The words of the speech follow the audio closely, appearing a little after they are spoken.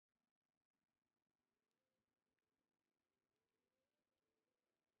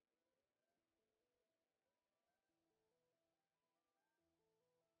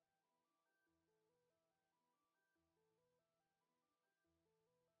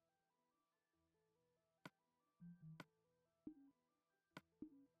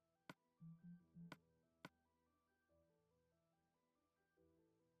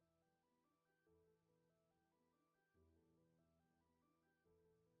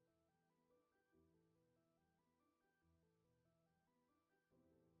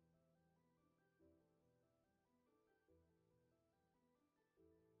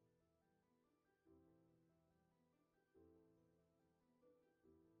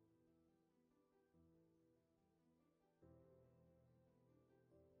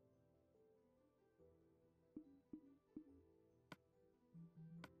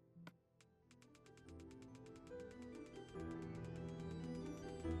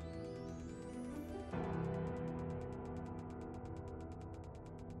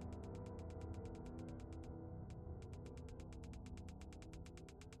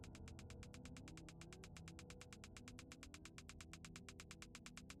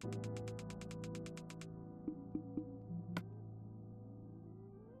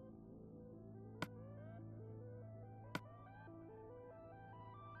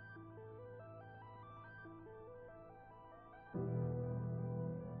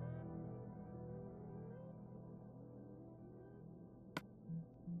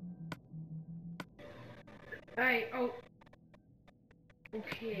Oh,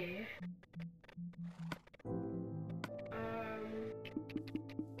 okay.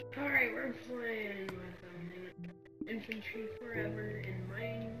 Alright, we're playing with infantry forever in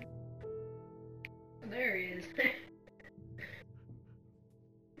mine. Oh, there he is.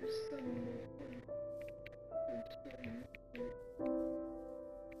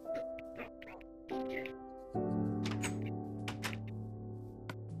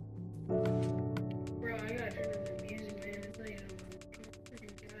 Bro, I gotta turn on the music, man. It's like, oh my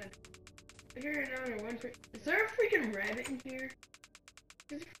god. I turn it down to 1 for. Is there a freaking rabbit in here?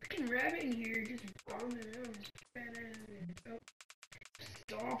 There's a freaking rabbit in here just bombing around. Just fat ass. Oh.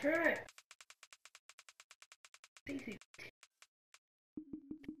 Stop it! Stacy.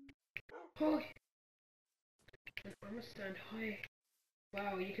 Holy. An armor stand. Hi.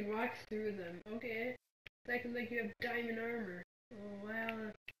 Wow, you can walk through them. Okay. It's like you have diamond armor. Oh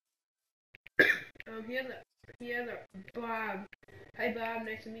wow. He has a Bob. Hi Bob,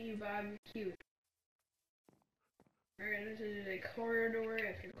 nice to meet you, Bob. You're cute. Alright, this is a corridor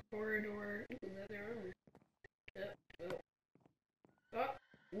after corridor. Ooh, leather armor. Oh.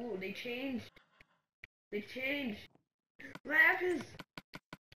 Ooh, they changed. They changed. Lapis!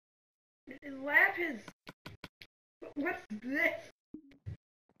 It's Lapis! What's this?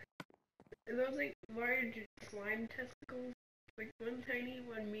 Are those like large slime testicles? Like one tiny,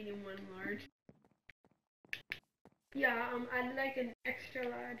 one medium, one large. Yeah, I'd like an extra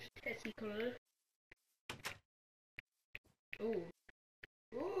large testicle. Ooh.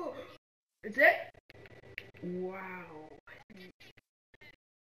 Ooh! Is it? Wow.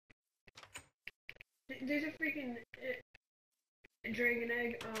 There's a freaking dragon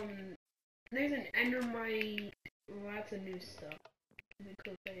egg. There's an endermite. Lots of new stuff. It'd be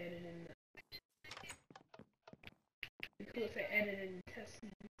cool if I added in It'd be cool if I added in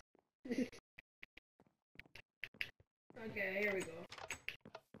testing. Okay, here we go.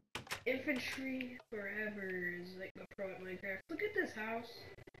 Infantry forever is like the pro at Minecraft. Look at this house.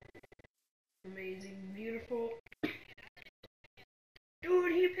 Amazing, beautiful.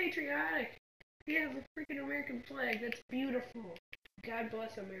 Dude, he's patriotic. He has a freaking American flag. That's beautiful. God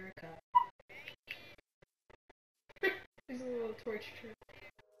bless America. There's a little torch trip.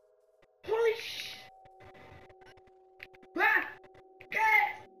 Holy sh! Ah!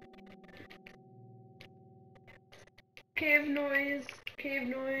 Guys! Cave noise, cave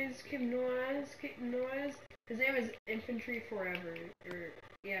noise, cave noise, cave noise. His name is Infantry Forever. Or,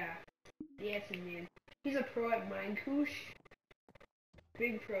 yeah. Yes, man. He's a pro at Minecraft.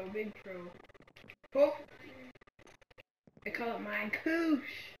 Big pro, big pro. Oh! I call it Minecraft.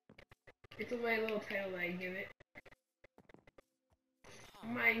 It's my little title I give it.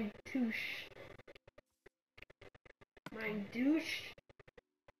 Minecraft. Mine douche.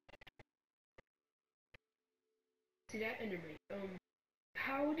 See that endermite.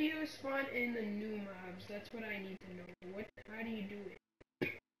 How do you spawn in the new mobs? That's what I need to know. How do you do it?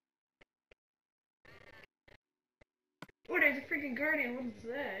 Oh, there's a freaking guardian. What is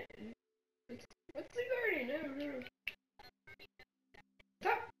that? What's the guardian? I don't know.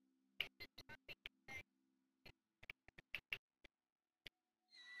 Stop!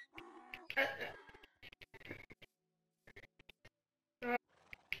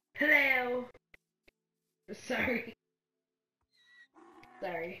 Hello. Sorry.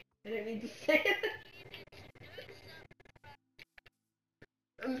 Sorry. I didn't mean to say it.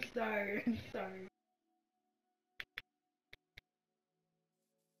 I'm sorry. I'm sorry.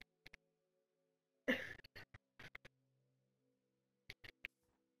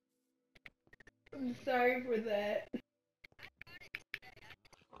 I'm sorry for that.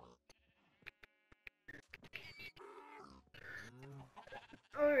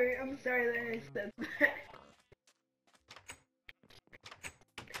 Alright, I'm sorry that I said that.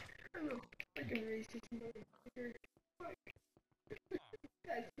 I'm a fucking racist motherfucker. Fuck.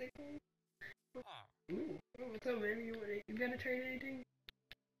 That's sick. Ooh. Oh, what's up, man? You gotta trade anything?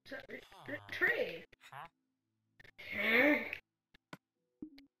 Trade! Huh?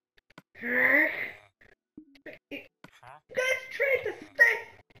 Huh? Let's trade the same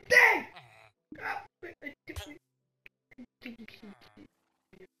thing!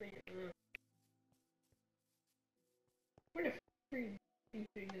 What a freaking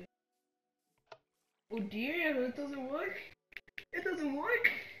thing is. Oh dear, that doesn't work. It doesn't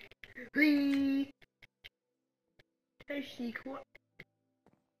work. Whee! Tasty what?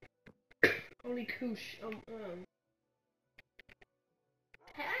 Only koosh.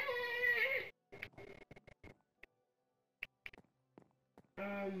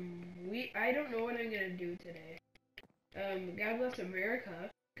 I don't know what I'm gonna do today. God bless America.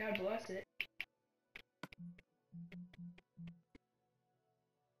 God bless it.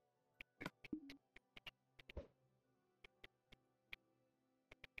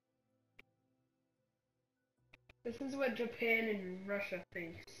 This is what Japan and Russia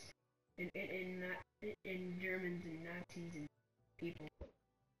thinks. In Germans and Nazis and people.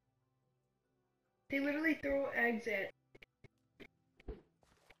 They literally throw eggs at.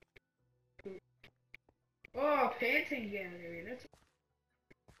 Oh, panting gallery. That's.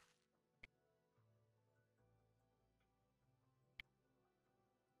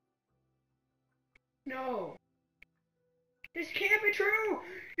 No. This can't be true.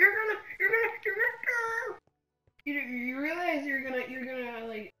 You're gonna. You realize you're gonna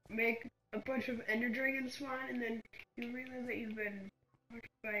like make a bunch of Ender Dragons spawn, and then you realize that you've been fucked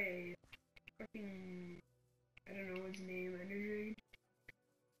by a fucking, I don't know his name, Ender Dragon.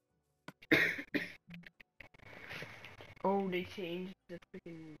 Oh, they changed the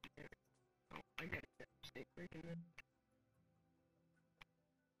freaking. Oh, I gotta say freaking that.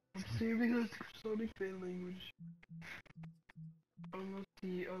 I'm saving us Sonic fan language. Unless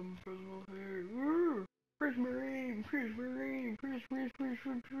the personal hair. Prismarine.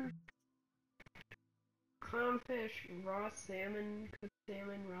 Clownfish, raw salmon, cooked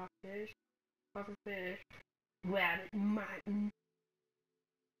salmon, raw fish, puffer fish, rabbit, mutton.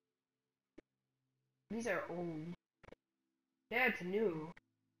 These are old. That's new.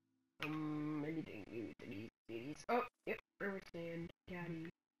 Anything new to these. Oh, yep, river sand, caddy.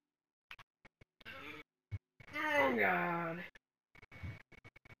 Oh god.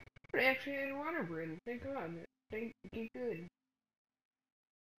 But actually had water bread, thank god. Thank you good.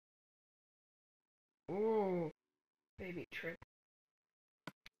 Oh, baby trick.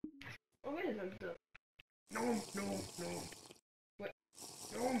 Oh, what is that stuff? No. What?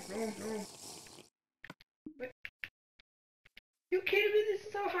 No. What? You kidding me? This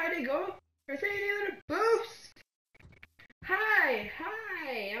is how high they go? Are they even a boost? Hi!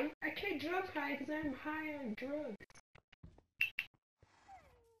 I can't jump high because I'm high on drugs.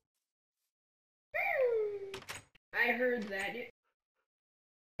 I heard that.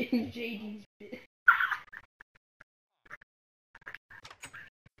 JD's bit.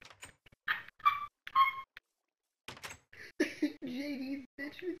 JD's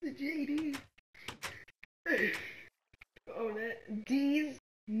bitch with the JD. Oh, that. These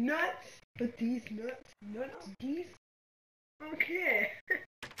nuts. But these nuts. These. Okay.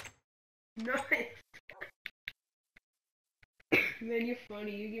 Nice. Man, you're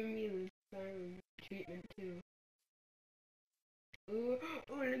funny. You give me this treatment too. Oh,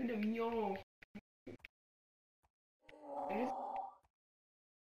 look at them, yo.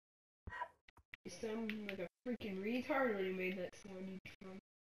 You sound like a freaking retard when you made that sound, you drunk.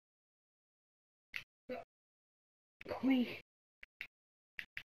 Queek.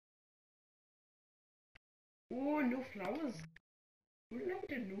 Oh, no flowers. Look at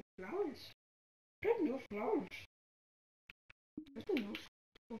the new flowers. Look at new flowers. That's a new.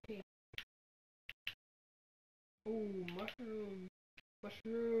 Okay. Oh, mushroom.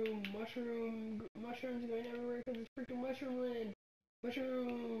 Mushrooms going everywhere because it's freaking mushroom land.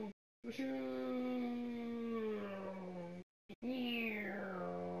 Mushroom.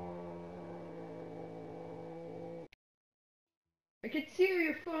 I can see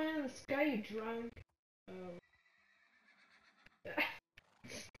you're flying in the sky, you drunk. Oh.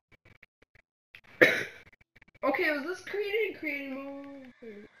 Okay, was this created mode?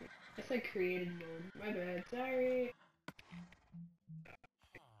 I said created mode. My bad. Sorry.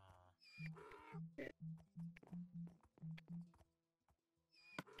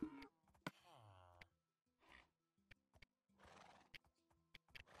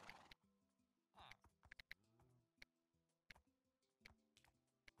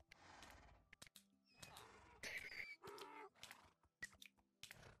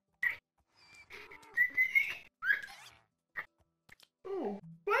 Oh,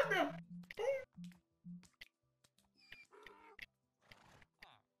 what the?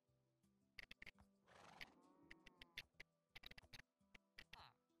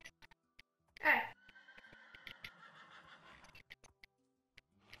 Ah.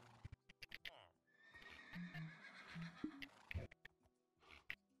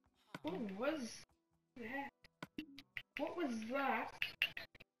 What was that? What was that?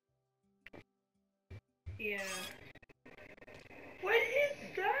 Yeah. What is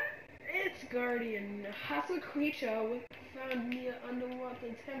that? guardian, a hostile creature found near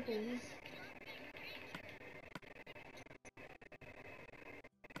underwater temples.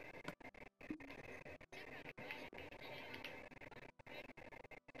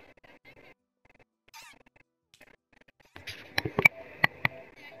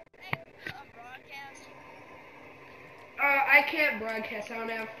 I can't broadcast. I don't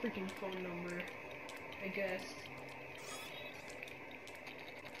have a freaking phone number. I guess.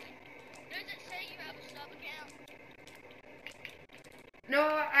 Does it say you have a sub account? No,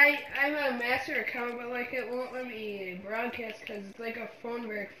 I'm a master account, but like it won't let me broadcast because it's like a phone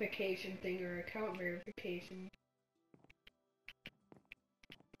verification thing or account verification.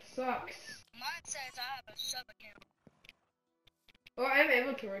 Sucks. Mine says I have a sub account. Well, I'm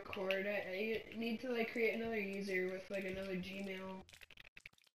able to record. I need to like create another user with like another Gmail.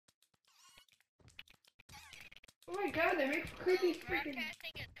 Oh my god, they make creepy freaking.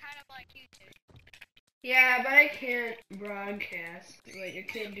 Broadcasting is kind of like YouTube. Yeah, but I can't broadcast. Like, I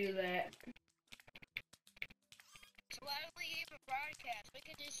can't do that. So why don't we even broadcast? We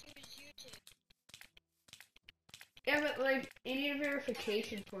could just use YouTube. Yeah, but like, you need a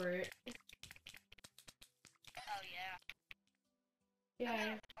verification for it. Oh yeah.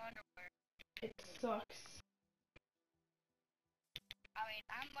 Yeah, Underwear. it sucks. I mean,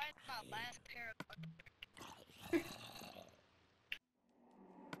 I'm wearing my last pair of underwear.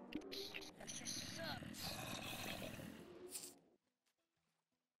 This just sucks.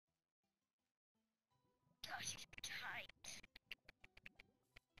 Gosh, it's tight.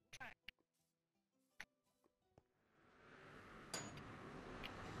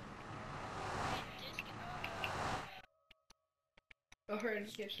 Oh, her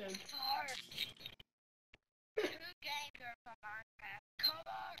education. Far. Two games are from Minecraft. Come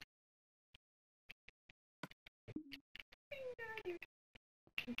on.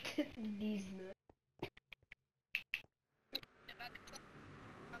 DEEZNUT.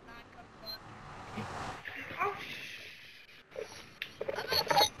 I'm not gonna look. Oh, I'm gonna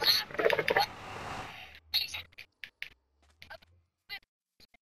play laughter.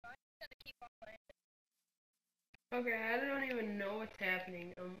 I'm gonna keep on playing. okay, I don't even know what's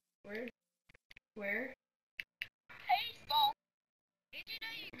happening. Where? Where? Baseball. Did you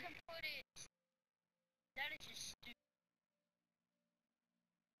know you can put it? That is just stupid.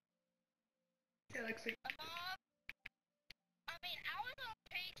 It looks like. I mean, I was on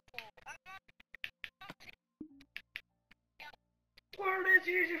Facebook. I'm not Well, this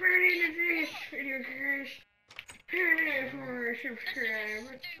is video cares. For subscribe.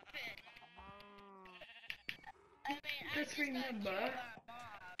 stupid. I mean, I Just just got remember. killed by a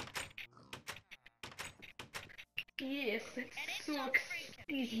mob. Yes, it And it's so sucks. freaking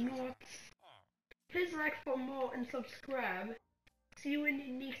These easy. nuts. Please like for more and subscribe. See you in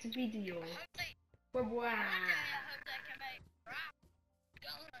the next video. Hopefully, Bye one day bye. I hope they can make rock,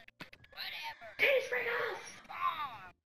 gun, whatever. Peace,